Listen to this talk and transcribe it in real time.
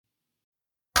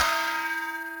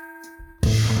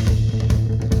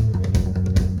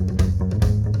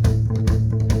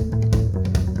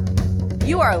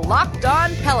are Locked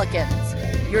On Pelicans,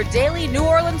 your daily New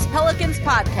Orleans Pelicans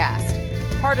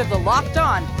podcast, part of the Locked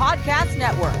On Podcast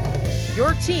Network,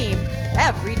 your team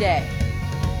every day.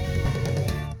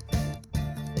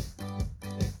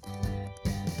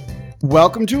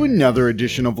 Welcome to another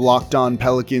edition of Locked On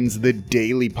Pelicans, the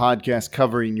daily podcast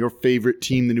covering your favorite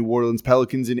team, the New Orleans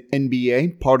Pelicans in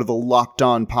NBA, part of the Locked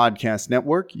On Podcast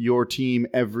Network, your team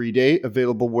every day,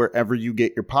 available wherever you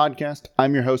get your podcast.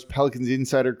 I'm your host, Pelicans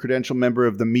Insider, credential member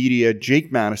of the media,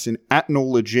 Jake Madison, at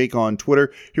NOLA Jake on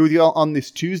Twitter, here with you all on this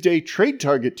Tuesday, Trade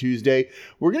Target Tuesday.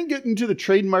 We're going to get into the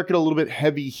trade market a little bit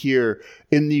heavy here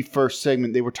in the first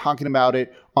segment. They were talking about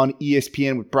it on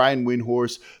ESPN with Brian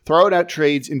Windhorst, throwing out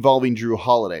trades involving Jrue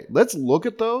Holiday. Let's look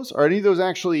at those. Are any of those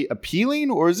actually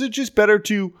appealing, or is it just better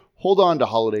to hold on to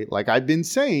Holiday, like I've been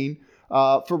saying,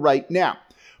 for right now?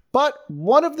 But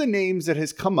one of the names that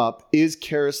has come up is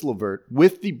Caris LeVert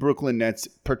with the Brooklyn Nets,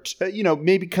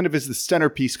 maybe kind of as the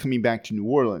centerpiece coming back to New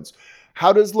Orleans.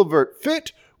 How does LeVert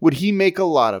fit? Would he make a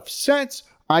lot of sense?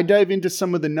 I dive into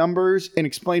some of the numbers and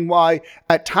explain why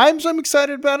at times I'm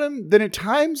excited about him, then at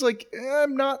times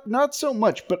I'm not so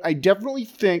much, but I definitely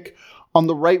think on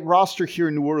the right roster here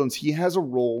in New Orleans, he has a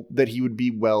role that he would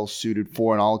be well suited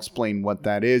for, and I'll explain what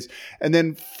that is. And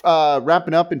then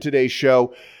wrapping up in today's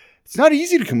show, it's not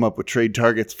easy to come up with trade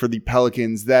targets for the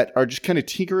Pelicans that are just kind of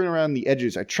tinkering around the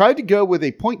edges. I tried to go with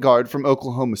a point guard from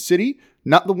Oklahoma City,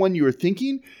 not the one you were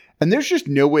thinking, and there's just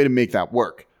no way to make that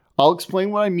work. I'll explain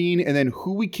what I mean and then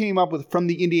who we came up with from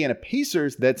the Indiana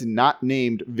Pacers that's not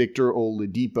named Victor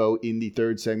Oladipo in the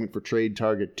third segment for Trade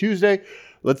Target Tuesday.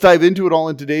 Let's dive into it all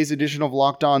in today's edition of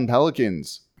Locked On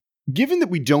Pelicans. Given that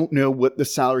we don't know what the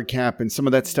salary cap and some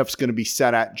of that stuff's going to be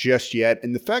set at just yet,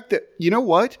 and the fact that, you know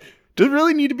what, doesn't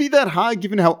really need to be that high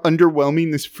given how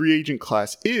underwhelming this free agent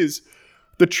class is,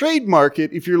 the trade market,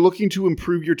 if you're looking to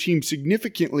improve your team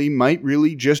significantly, might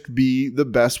really just be the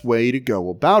best way to go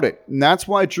about it. And that's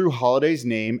why Jrue Holiday's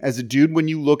name as a dude, when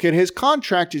you look at his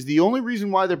contract, is the only reason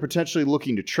why they're potentially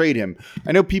looking to trade him.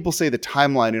 I know people say the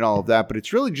timeline and all of that, but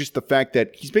it's really just the fact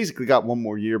that he's basically got one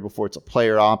more year before it's a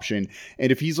player option.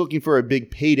 And if he's looking for a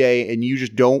big payday and you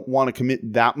just don't want to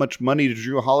commit that much money to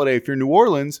Jrue Holiday if you're New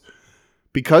Orleans,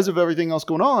 because of everything else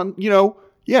going on,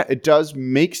 yeah, it does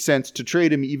make sense to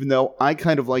trade him, even though I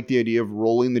kind of like the idea of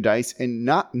rolling the dice and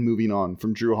not moving on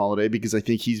from Jrue Holiday because I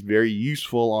think he's very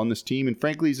useful on this team. And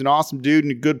frankly, he's an awesome dude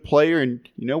and a good player. And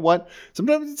you know what?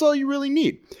 Sometimes it's all you really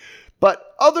need.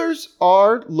 But others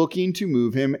are looking to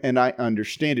move him, and I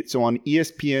understand it. So on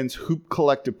ESPN's Hoop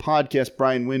Collective podcast,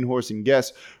 Brian Windhorst and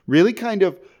guests really kind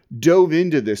of dove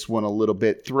into this one a little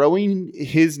bit, throwing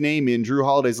his name in, Jrue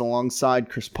Holiday's alongside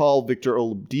Chris Paul, Victor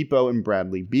Oladipo, and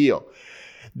Bradley Beal.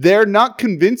 They're not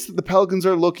convinced that the Pelicans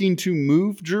are looking to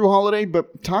move Jrue Holiday,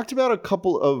 but talked about a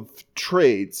couple of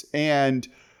trades. And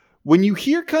when you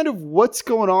hear kind of what's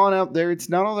going on out there, it's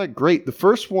not all that great. The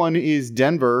first one is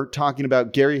Denver talking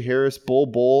about Gary Harris,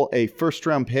 Bol, a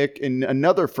first-round pick, and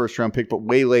another first-round pick, but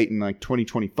way late in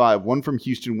 2025. One from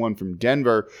Houston, one from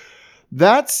Denver.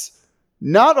 That's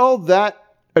not all that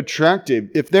attractive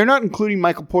if they're not including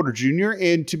Michael Porter Jr.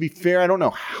 And to be fair, I don't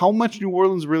know how much New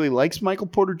Orleans really likes Michael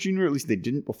Porter Jr. At least they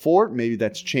didn't before. Maybe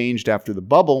that's changed after the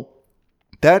bubble.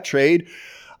 That trade,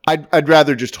 I'd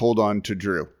rather just hold on to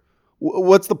Jrue.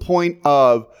 What's the point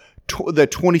of the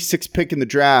 26th pick in the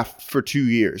draft for 2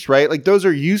 years, right? Like, those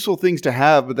are useful things to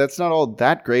have, but that's not all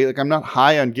that great. Like, I'm not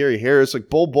high on Gary Harris. Like,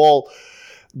 Bol,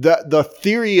 the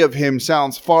theory of him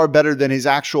sounds far better than his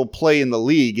actual play in the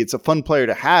league. It's a fun player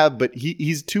to have, but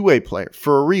he's a two-way player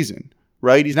for a reason,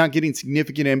 right? He's not getting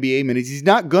significant NBA minutes. He's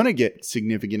not going to get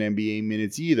significant NBA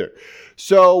minutes either.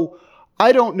 So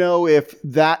I don't know if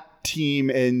that team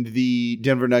and the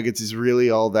Denver Nuggets is really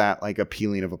all that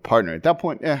appealing of a partner. At that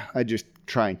point, I just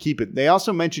try and keep it. They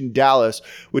also mentioned Dallas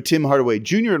with Tim Hardaway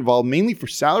Jr. involved, mainly for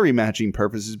salary matching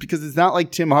purposes, because it's not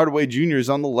like Tim Hardaway Jr. is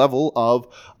on the level of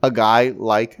a guy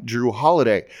like Jrue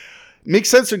Holiday. Makes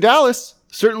sense for Dallas.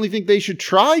 Certainly think they should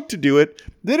try to do it.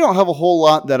 They don't have a whole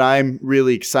lot that I'm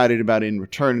really excited about in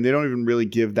return, and they don't even really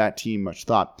give that team much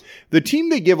thought. The team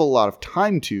they give a lot of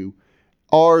time to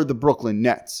are the Brooklyn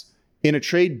Nets, in a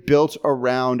trade built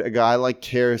around a guy like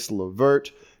Caris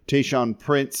LeVert, Tayshaun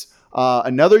Prince,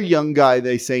 another young guy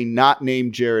they say not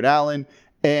named Jared Allen,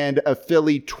 and a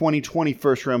Philly 2020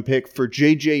 first-round pick for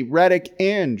J.J. Redick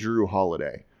and Jrue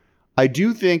Holiday. I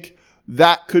do think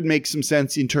that could make some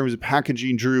sense in terms of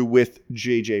packaging Jrue with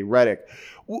J.J. Redick.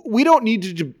 We don't need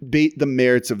to debate the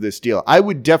merits of this deal. I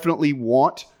would definitely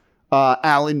want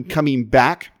Allen coming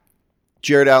back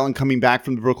Jared Allen coming back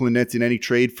from the Brooklyn Nets in any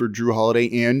trade for Jrue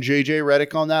Holiday and JJ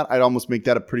Redick on that. I'd almost make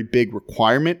that a pretty big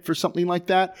requirement for something like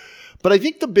that. But I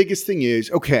think the biggest thing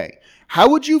is, okay, how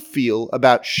would you feel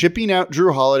about shipping out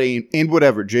Jrue Holiday and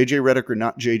whatever, JJ Redick or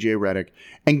not JJ Redick,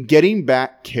 and getting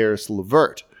back Caris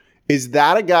LeVert? Is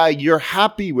that a guy you're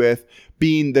happy with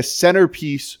being the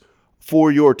centerpiece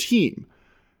for your team?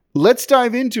 Let's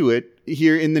dive into it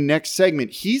here in the next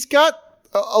segment. He's got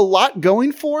a lot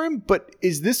going for him, but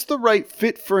is this the right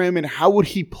fit for him, and how would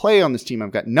he play on this team?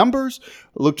 I've got numbers,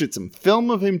 looked at some film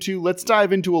of him too. Let's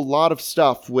dive into a lot of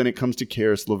stuff when it comes to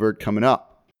Caris LeVert coming up.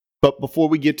 But before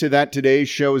we get to that, today's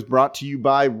show is brought to you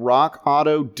by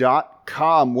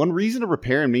RockAuto.com. One reason to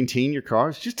repair and maintain your car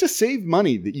is just to save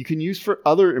money that you can use for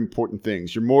other important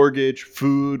things, your mortgage,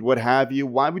 food, what have you.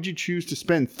 Why would you choose to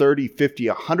spend 30, 50,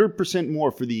 100%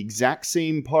 more for the exact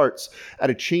same parts at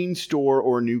a chain store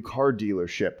or a new car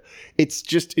dealership?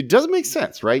 It doesn't make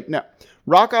sense, right? Now,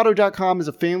 RockAuto.com is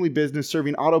a family business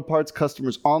serving auto parts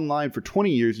customers online for 20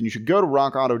 years, and you should go to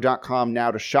RockAuto.com now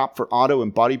to shop for auto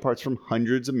and body parts from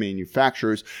hundreds of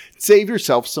manufacturers. Save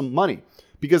yourself some money,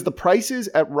 because the prices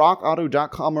at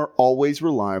RockAuto.com are always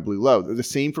reliably low. They're the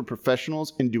same for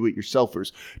professionals and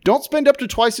do-it-yourselfers. Don't spend up to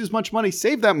twice as much money.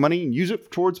 Save that money and use it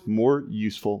towards more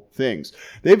useful things.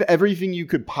 They have everything you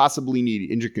could possibly need.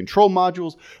 Engine control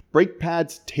modules, brake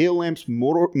pads, tail lamps,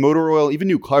 motor oil, even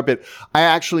new carpet. I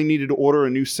actually needed to order a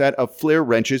new set of flare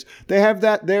wrenches. They have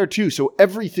that there too. So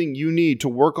everything you need to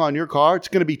work on your car, it's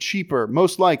going to be cheaper,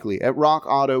 most likely, at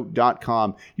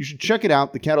RockAuto.com. You should check it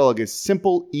out. The catalog is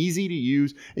simple, easy to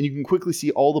use, and you can quickly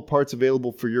see all the parts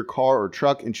available for your car or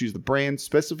truck and choose the brand,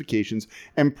 specifications,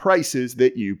 and prices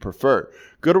that you prefer.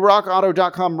 Go to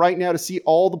RockAuto.com right now to see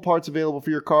all the parts available for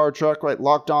your car or truck, right?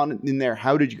 Locked on in there.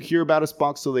 How did you hear about us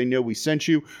box so they know we sent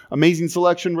you? Amazing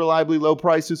selection, reliably low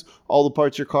prices, all the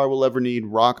parts your car will ever need.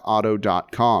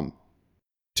 RockAuto.com.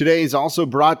 Today is also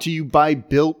brought to you by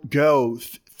Built Go.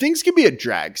 Things can be a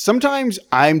drag. Sometimes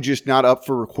I'm just not up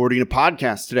for recording a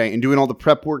podcast today and doing all the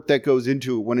prep work that goes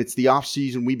into it when it's the off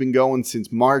season. We've been going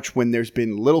since March, when there's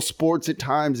been little sports at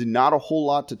times and not a whole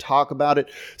lot to talk about it.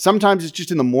 Sometimes it's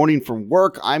just in the morning from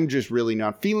work. I'm just really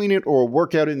not feeling it, or a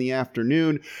workout in the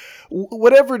afternoon.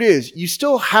 Whatever it is, you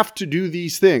still have to do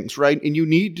these things, right? And you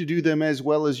need to do them as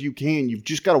well as you can. You've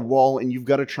just got a wall and you've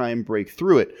got to try and break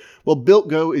through it. Well, Built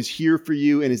Go is here for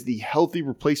you and is the healthy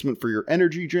replacement for your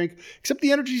energy drink, except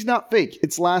the energy is not fake.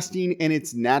 It's lasting and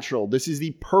it's natural. This is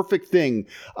the perfect thing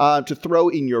to throw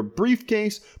in your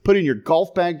briefcase, put in your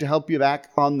golf bag to help you back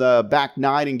on the back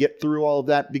nine and get through all of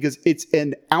that, because it's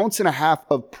an 1.5 ounces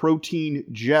of protein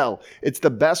gel. It's the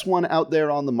best one out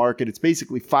there on the market. It's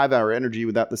basically 5-hour energy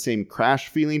without the same crash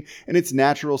feeling, and it's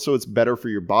natural, so it's better for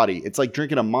your body. It's like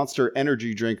drinking a Monster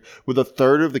energy drink with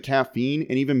 1/3 of the caffeine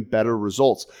and even better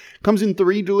results. Comes in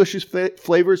 3 delicious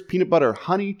flavors: peanut butter,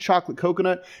 honey, chocolate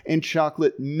coconut, and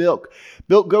chocolate milk.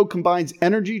 Built Go combines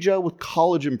energy gel with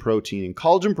collagen protein, and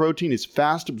collagen protein is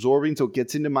fast absorbing, so it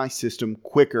gets into my system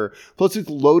quicker. Plus, it's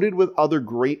loaded with other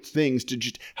great things to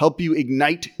just help you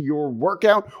ignite your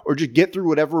workout or just get through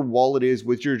whatever wall it is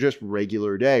with your just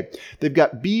regular day. They've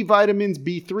got B vitamins,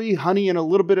 B3, honey, and a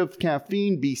little bit of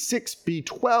caffeine, B6,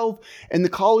 B12, and the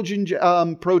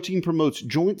collagen protein promotes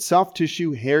joint, soft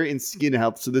tissue, hair, and skin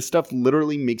health. So this stuff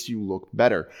literally makes you look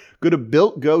better. Go to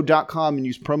BuiltGo.com and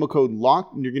use promo code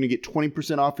LOCK, and you're going to get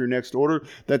 20% off your next order.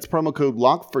 That's promo code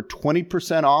LOCK for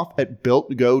 20% off at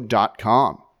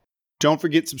BuiltGo.com. Don't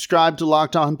forget, subscribe to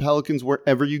Locked On Pelicans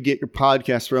wherever you get your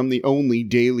podcasts from. The only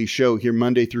daily show here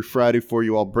Monday through Friday for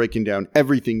you all, breaking down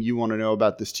everything you want to know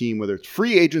about this team, whether it's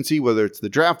free agency, whether it's the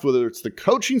draft, whether it's the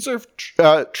coaching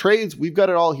trades. We've got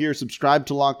it all here. Subscribe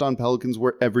to Locked On Pelicans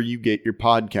wherever you get your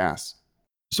podcasts.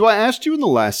 So I asked you in the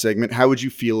last segment, how would you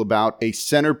feel about a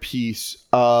centerpiece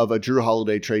of a Jrue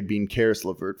Holiday trade being Caris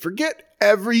LeVert? Forget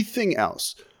everything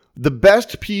else. The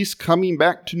best piece coming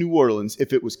back to New Orleans,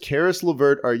 if it was Caris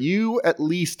LeVert, are you at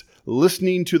least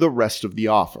listening to the rest of the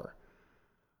offer?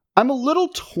 I'm a little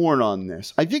torn on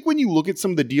this. I think when you look at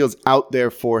some of the deals out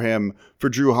there for him, for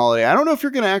Jrue Holiday, I don't know if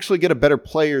you're going to actually get a better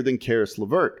player than Caris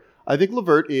LeVert. I think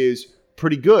LeVert is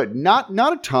pretty good. Not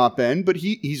a top end, but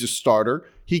he's a starter.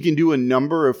 He can do a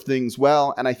number of things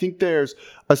well, and I think there's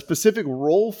a specific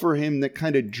role for him that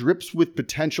kind of drips with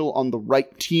potential on the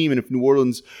right team, and if New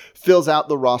Orleans fills out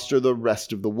the roster the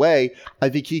rest of the way, I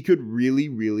think he could really,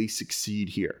 really succeed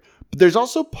here. But there's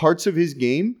also parts of his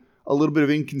game a little bit of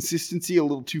inconsistency, a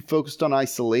little too focused on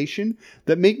isolation,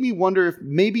 that make me wonder if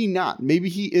maybe not. Maybe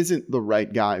he isn't the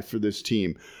right guy for this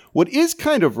team. What is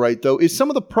kind of right, though, is some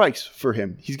of the price for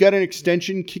him. He's got an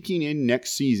extension kicking in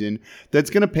next season that's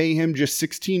going to pay him just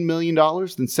 $16 million,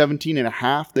 then $17.5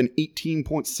 million, then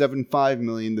 $18.75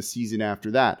 million the season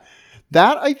after that.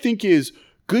 That, I think, is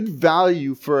good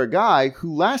value for a guy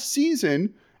who last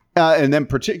season, and then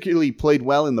particularly played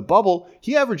well in the bubble,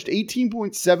 he averaged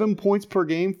 18.7 points per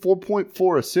game,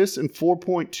 4.4 assists, and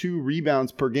 4.2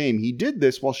 rebounds per game. He did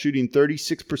this while shooting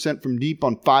 36% from deep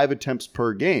on 5 attempts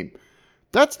per game.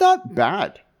 That's not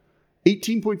bad.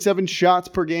 18.7 shots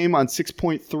per game on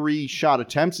 6.3 shot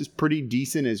attempts is pretty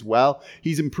decent as well.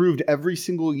 He's improved every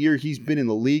single year he's been in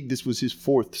the league. This was his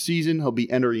 4th season. He'll be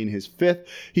entering his 5th.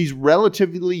 He's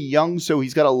relatively young, so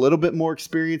he's got a little bit more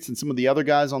experience than some of the other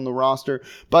guys on the roster.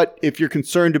 But if you're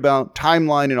concerned about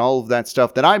timeline and all of that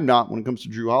stuff that I'm not when it comes to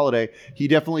Jrue Holiday, he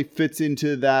definitely fits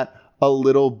into that a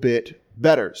little bit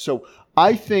better. So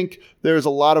I think there's a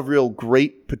lot of real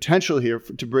great potential here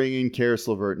to bring in Caris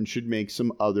LeVert and should make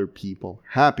some other people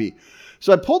happy.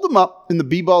 So I pulled them up in the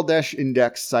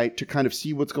B-Ball-Index site to kind of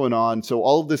see what's going on. So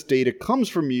all of this data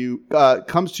comes to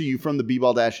you from the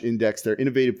B-Ball-Index. Their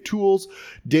innovative tools,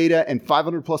 data, and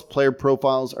 500-plus player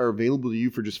profiles are available to you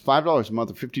for just $5 a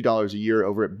month or $50 a year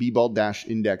over at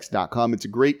bball-index.com. It's a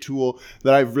great tool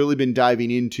that I've really been diving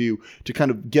into to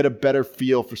kind of get a better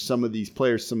feel for some of these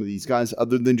players, some of these guys,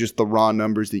 other than just the raw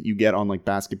numbers that you get on like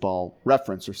Basketball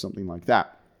Reference or something like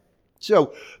that.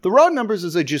 So the raw numbers,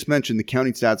 as I just mentioned, the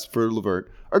counting stats for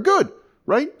LeVert are good,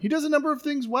 right? He does a number of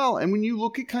things well. And when you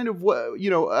look at kind of what,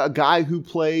 a guy who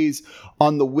plays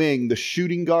on the wing, the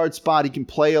shooting guard spot, he can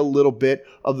play a little bit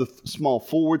of the small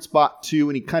forward spot too.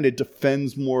 And he kind of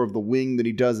defends more of the wing than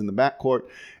he does in the backcourt.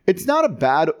 It's not a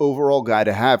bad overall guy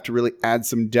to have to really add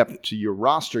some depth to your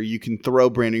roster. You can throw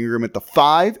Brandon Ingram at the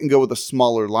 5 and go with a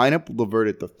smaller lineup, LeVert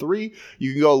at the 3.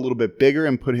 You can go a little bit bigger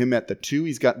and put him at the 2.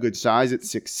 He's got good size at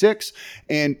 6'6",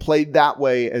 and played that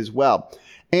way as well.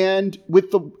 And with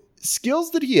the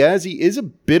skills that he has, he is a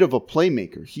bit of a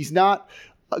playmaker. He's not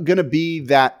going to be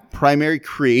that primary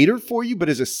creator for you, but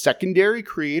as a secondary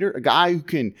creator, a guy who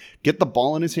can get the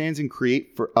ball in his hands and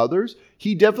create for others,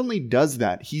 he definitely does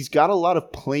that. He's got a lot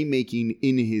of playmaking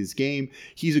in his game.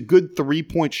 He's a good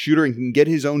 3-point shooter and can get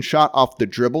his own shot off the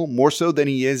dribble, more so than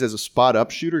he is as a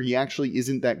spot-up shooter. He actually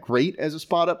isn't that great as a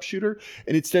spot-up shooter,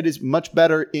 and instead is much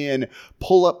better in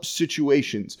pull-up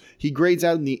situations. He grades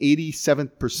out in the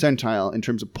 87th percentile in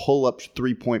terms of pull-up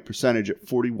 3-point percentage at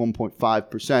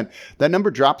 41.5%. That number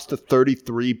drops to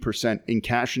 33% in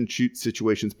catch-and-shoot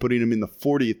situations, putting him in the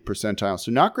 40th percentile.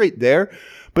 So not great there.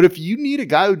 But if you need a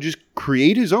guy who just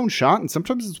create his own shot, and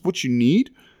sometimes it's what you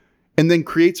need, and then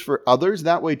creates for others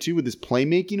that way too with his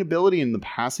playmaking ability and the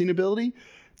passing ability,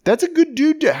 that's a good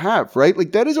dude to have, right?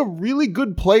 Like that is a really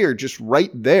good player just right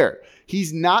there.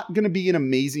 He's not going to be an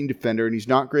amazing defender, and he's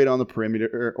not great on the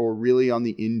perimeter or really on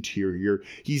the interior.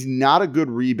 He's not a good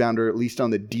rebounder, at least on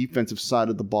the defensive side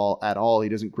of the ball at all. He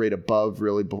doesn't grade above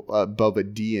a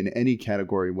D in any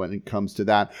category when it comes to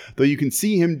that, though you can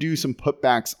see him do some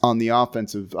putbacks on the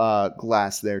offensive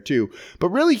glass there too. But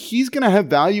really, he's going to have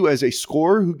value as a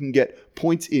scorer who can get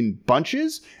points in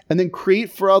bunches and then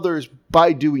create for others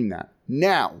by doing that.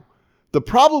 Now, the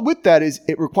problem with that is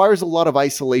it requires a lot of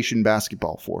isolation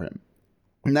basketball for him.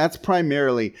 And that's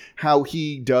primarily how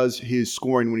he does his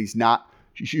scoring when he's not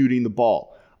shooting the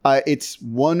ball. It's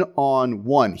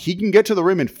one-on-one. He can get to the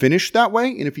rim and finish that way,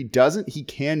 and if he doesn't, he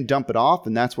can dump it off,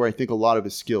 and that's where I think a lot of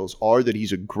his skills are, that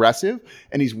he's aggressive,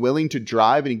 and he's willing to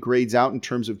drive, and he grades out in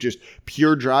terms of just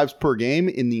pure drives per game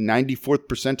in the 94th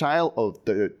percentile of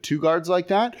the two guards like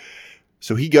that.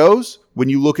 So he goes. When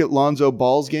you look at Lonzo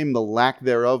Ball's game, the lack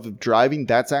thereof of driving,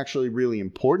 that's actually really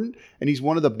important. And he's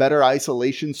one of the better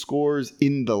isolation scorers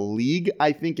in the league,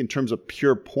 I think, in terms of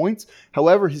pure points.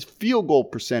 However, his field goal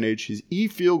percentage, his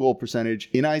field goal percentage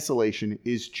in isolation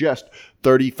is just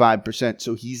 35%.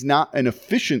 So he's not an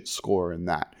efficient scorer in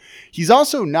that. He's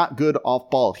also not good off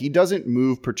ball. He doesn't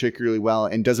move particularly well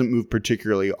and doesn't move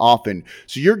particularly often.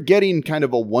 So you're getting kind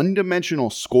of a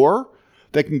one-dimensional scorer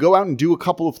that can go out and do a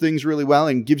couple of things really well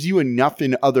and gives you enough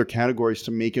in other categories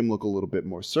to make him look a little bit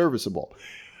more serviceable.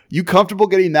 You comfortable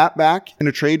getting that back in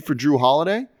a trade for Jrue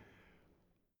Holiday?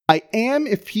 I am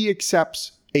if he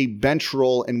accepts a bench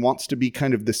role and wants to be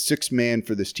kind of the sixth man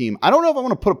for this team. I don't know if I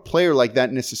want to put a player like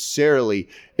that necessarily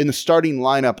in the starting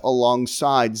lineup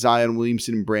alongside Zion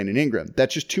Williamson and Brandon Ingram.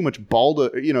 That's just too much ball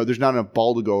to, there's not enough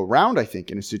ball to go around, I think,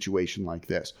 in a situation like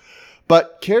this.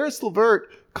 But Caris LeVert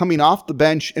coming off the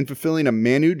bench and fulfilling a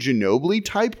Manu Ginobili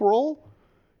type role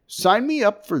sign me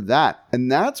up for that.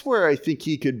 And that's where I think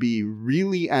he could be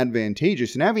really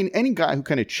advantageous. And having any guy who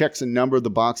kind of checks a number of the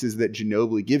boxes that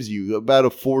Ginobili gives you, about a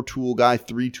 4-tool guy,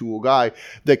 3-tool guy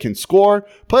that can score,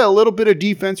 play a little bit of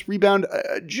defense, rebound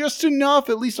just enough,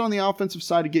 at least on the offensive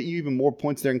side, to get you even more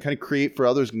points there and kind of create for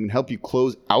others and help you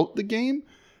close out the game.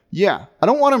 Yeah, I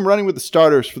don't want him running with the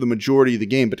starters for the majority of the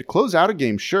game, but to close out a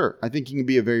game, sure. I think he can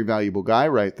be a very valuable guy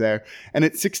right there. And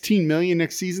at $16 million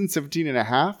next season,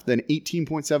 17.5, then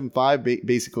 18.75,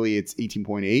 basically it's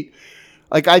 18.8.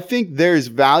 Like, I think there's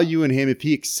value in him if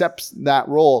he accepts that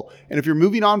role. And if you're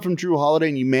moving on from Jrue Holiday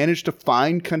and you manage to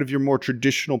find kind of your more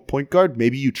traditional point guard,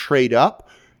 maybe you trade up,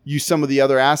 use some of the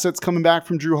other assets coming back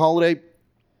from Jrue Holiday,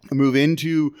 move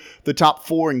into the top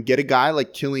 4 and get a guy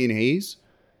like Killian Hayes.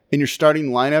 And your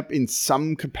starting lineup in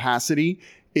some capacity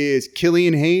is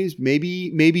Killian Hayes, maybe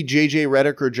JJ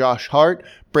Redick or Josh Hart,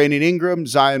 Brandon Ingram,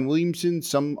 Zion Williamson,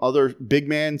 some other big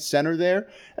man center there.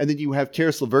 And then you have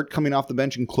Caris LeVert coming off the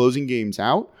bench and closing games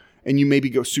out. And you maybe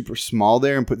go super small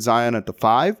there and put Zion at the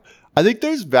 5. I think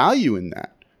there's value in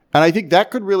that. And I think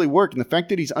that could really work. And the fact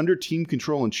that he's under team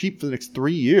control and cheap for the next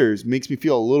 3 years makes me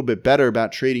feel a little bit better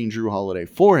about trading Jrue Holiday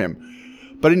for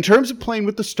him. But in terms of playing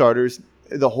with the starters,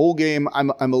 the whole game, I'm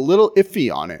a little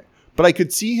iffy on it, but I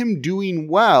could see him doing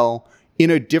well in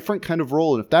a different kind of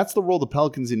role. And if that's the role the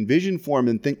Pelicans envision for him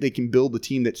and think they can build a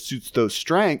team that suits those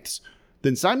strengths,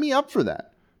 then sign me up for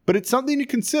that. But it's something to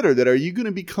consider that, are you going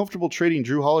to be comfortable trading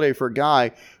Jrue Holiday for a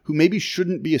guy who maybe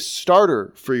shouldn't be a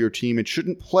starter for your team and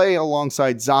shouldn't play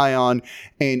alongside Zion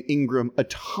and Ingram a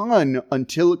ton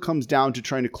until it comes down to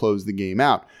trying to close the game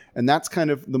out? And that's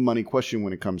kind of the money question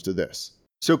when it comes to this.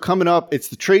 So coming up, it's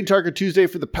the Trade Target Tuesday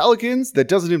for the Pelicans that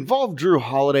doesn't involve Jrue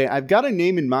Holiday. I've got a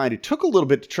name in mind. It took a little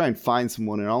bit to try and find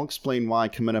someone, and I'll explain why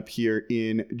coming up here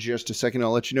in just a second.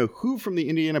 I'll let you know who from the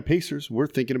Indiana Pacers we're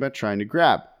thinking about trying to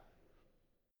grab.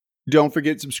 Don't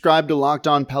forget to subscribe to Locked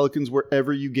On Pelicans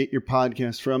wherever you get your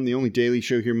podcast from. The only daily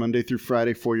show here Monday through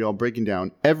Friday for y'all, breaking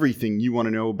down everything you want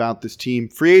to know about this team.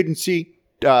 Free agency,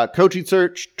 coaching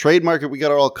search, trade market. We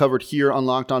got it all covered here on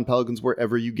Locked On Pelicans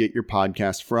wherever you get your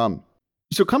podcast from.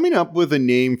 So coming up with a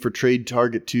name for Trade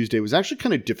Target Tuesday was actually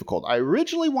kind of difficult. I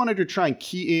originally wanted to try and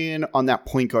key in on that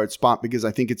point guard spot because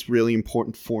I think it's really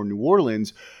important for New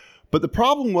Orleans. But the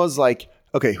problem was like,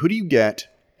 okay, who do you get?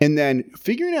 And then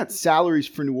figuring out salaries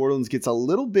for New Orleans gets a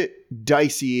little bit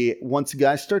dicey once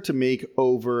guys start to make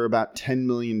over about $10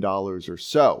 million or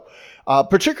so.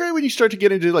 Particularly when you start to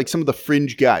get into like some of the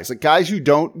fringe guys, like guys who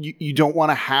you don't want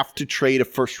to have to trade a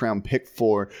first round pick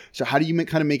for. So how do you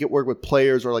kind of make it work with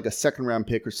players or like a second round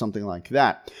pick or something like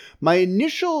that? My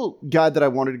initial guy that I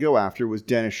wanted to go after was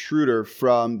Dennis Schroeder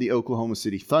from the Oklahoma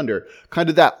City Thunder. Kind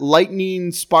of that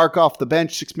lightning spark off the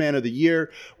bench, 6th man of the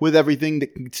year with everything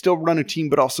that can still run a team,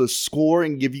 but also score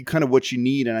and give you kind of what you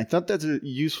need. And I thought that's a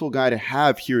useful guy to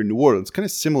have here in New Orleans, kind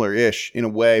of similar-ish in a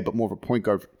way, but more of a point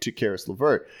guard to Caris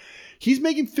LeVert. He's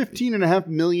making $15.5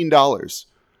 million.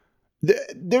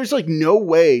 There's like no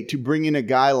way to bring in a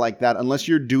guy like that unless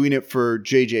you're doing it for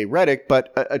JJ Redick,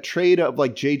 but a trade of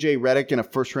like JJ Redick and a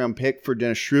first round pick for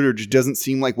Dennis Schroeder just doesn't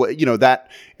seem like what, that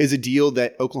is a deal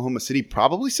that Oklahoma City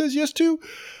probably says yes to.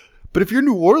 But if you're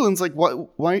New Orleans, like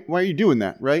why are you doing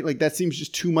that, right? Like that seems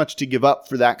just too much to give up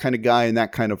for that kind of guy in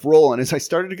that kind of role. And as I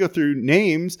started to go through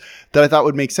names that I thought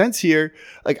would make sense here,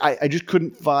 like I just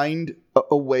couldn't find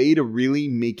a way to really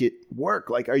make it work.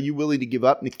 Like, are you willing to give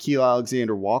up Nickeil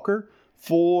Alexander-Walker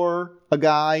for a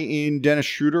guy in Dennis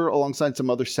Schroeder alongside some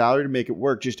other salary to make it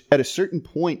work? Just at a certain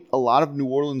point, a lot of New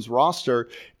Orleans roster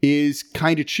is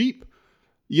kind of cheap.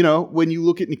 When you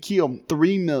look at Nickeil,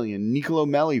 $3 million, Nicolo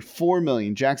Melli, $4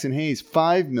 million, Jackson Hayes,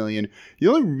 $5 million. The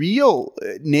only real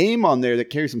name on there that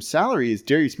carries some salary is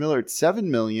Darius Miller at $7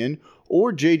 million,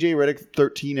 or JJ Redick at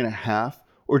 $13.5 million,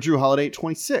 or Jrue Holiday at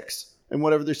 $26 million, and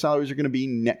whatever their salaries are going to be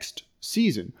next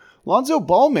season. Lonzo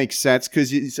Ball makes sense because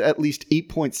he's at least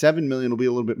 $8.7 million, will be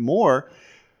a little bit more,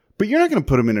 but you're not going to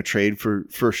put him in a trade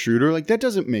for Schroeder. Like, that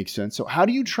doesn't make sense. So how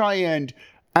do you try and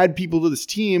add people to this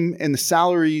team and the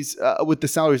salaries with the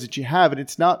salaries that you have? And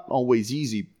it's not always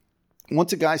easy.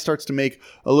 Once a guy starts to make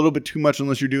a little bit too much,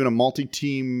 unless you're doing a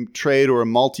multi-team trade or a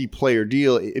multiplayer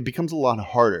deal, it becomes a lot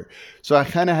harder. So I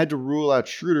kind of had to rule out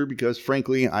Schroeder because,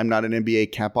 frankly, I'm not an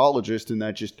NBA capologist, and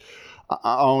that just,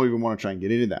 I don't even want to try and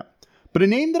get into that. But a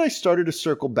name that I started to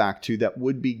circle back to that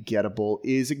would be gettable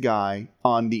is a guy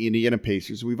on the Indiana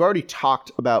Pacers. We've already talked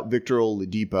about Victor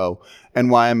Oladipo and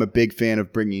why I'm a big fan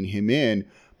of bringing him in.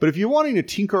 But if you're wanting to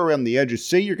tinker around the edges,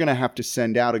 say you're going to have to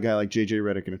send out a guy like JJ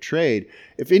Redick in a trade,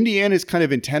 if Indiana is kind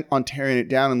of intent on tearing it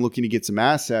down and looking to get some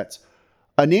assets,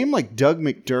 a name like Doug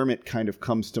McDermott kind of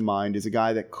comes to mind as a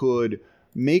guy that could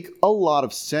make a lot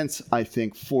of sense, I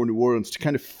think, for New Orleans to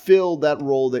kind of fill that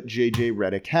role that J.J.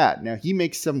 Redick had. Now, he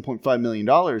makes $7.5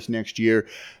 million next year.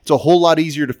 It's a whole lot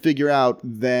easier to figure out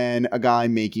than a guy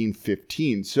making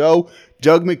 15. So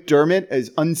Doug McDermott, as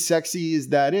unsexy as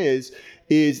that is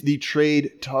the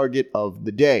trade target of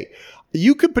the day.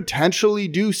 You could potentially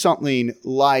do something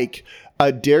like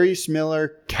a Darius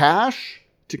Miller cash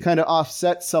to kind of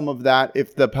offset some of that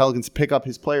if the Pelicans pick up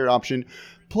his player option.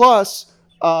 Plus,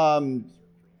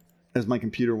 as my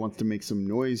computer wants to make some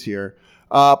noise here,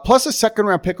 plus a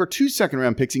second-round pick or 2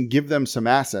 second-round picks and give them some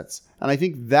assets. And I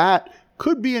think that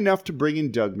could be enough to bring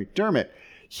in Doug McDermott.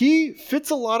 He fits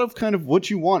a lot of kind of what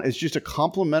you want as just a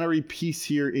complementary piece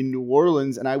here in New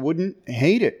Orleans, and I wouldn't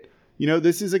hate it. You know,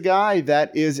 this is a guy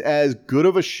that is as good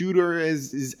of a shooter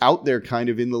as is out there kind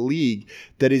of in the league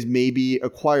that is maybe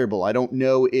acquirable. I don't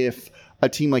know if a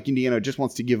team like Indiana just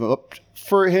wants to give up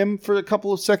for him for a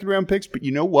couple of second-round picks, but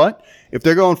you know what? If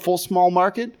they're going full small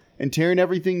market and tearing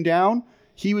everything down,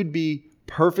 he would be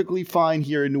perfectly fine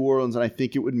here in New Orleans, and I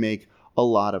think it would make a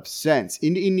lot of sense.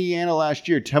 In Indiana last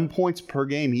year, 10 points per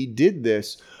game. He did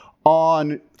this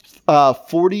on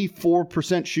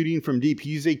 44% shooting from deep.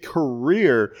 He's a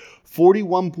career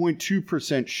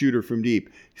 41.2% shooter from deep.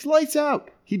 He's lights out.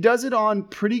 He does it on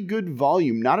pretty good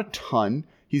volume, not a ton.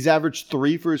 He's averaged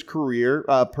 3 for his career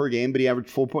per game, but he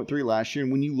averaged 4.3 last year.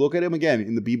 And when you look at him again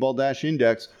in the B-Ball Dash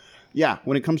Index, yeah,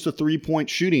 when it comes to 3-point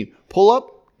shooting, pull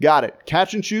up, got it.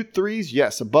 Catch and shoot threes,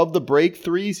 yes. Above the break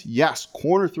threes, yes.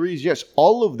 Corner threes, yes.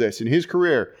 All of this in his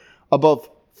career above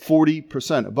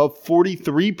 40%, above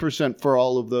 43% for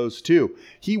all of those too.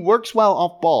 He works well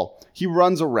off ball. He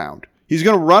runs around. He's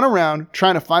going to run around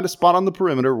trying to find a spot on the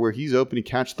perimeter where he's open to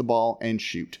catch the ball and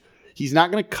shoot. He's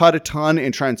not going to cut a ton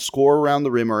and try and score around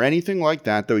the rim or anything like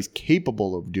that, though he's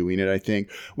capable of doing it, I think,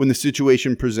 when the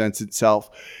situation presents itself.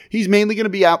 He's mainly going to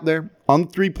be out there on the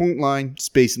three-point line,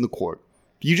 spacing the court.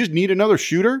 If you just need another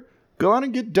shooter, go out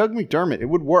and get Doug McDermott. It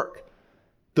would work.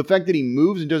 The fact that he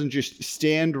moves and doesn't just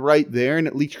stand right there and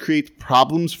at least creates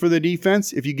problems for the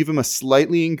defense, if you give him a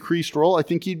slightly increased role, I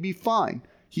think he'd be fine.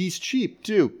 He's cheap,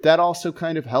 too. That also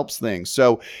kind of helps things.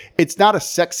 So it's not a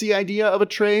sexy idea of a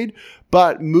trade,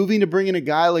 but moving to bring in a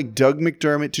guy like Doug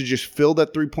McDermott to just fill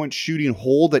that three-point shooting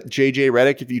hole that J.J.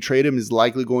 Redick, if you trade him, is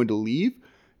likely going to leave,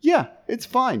 yeah, it's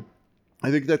fine.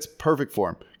 I think that's perfect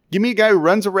for him. Give me a guy who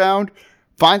runs around,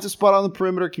 finds a spot on the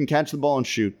perimeter, can catch the ball and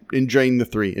shoot, and drain the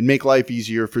three, and make life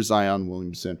easier for Zion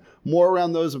Williamson. More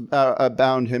around those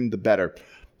abound him, the better.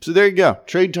 So there you go.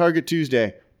 Trade Target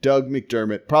Tuesday. Doug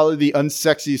McDermott, probably the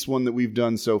unsexiest one that we've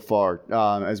done so far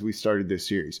as we started this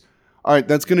series. All right,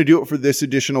 that's going to do it for this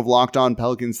edition of Locked On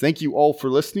Pelicans. Thank you all for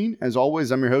listening. As always,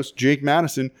 I'm your host, Jake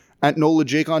Madison, at NOLA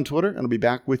Jake on Twitter, and I'll be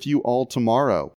back with you all tomorrow.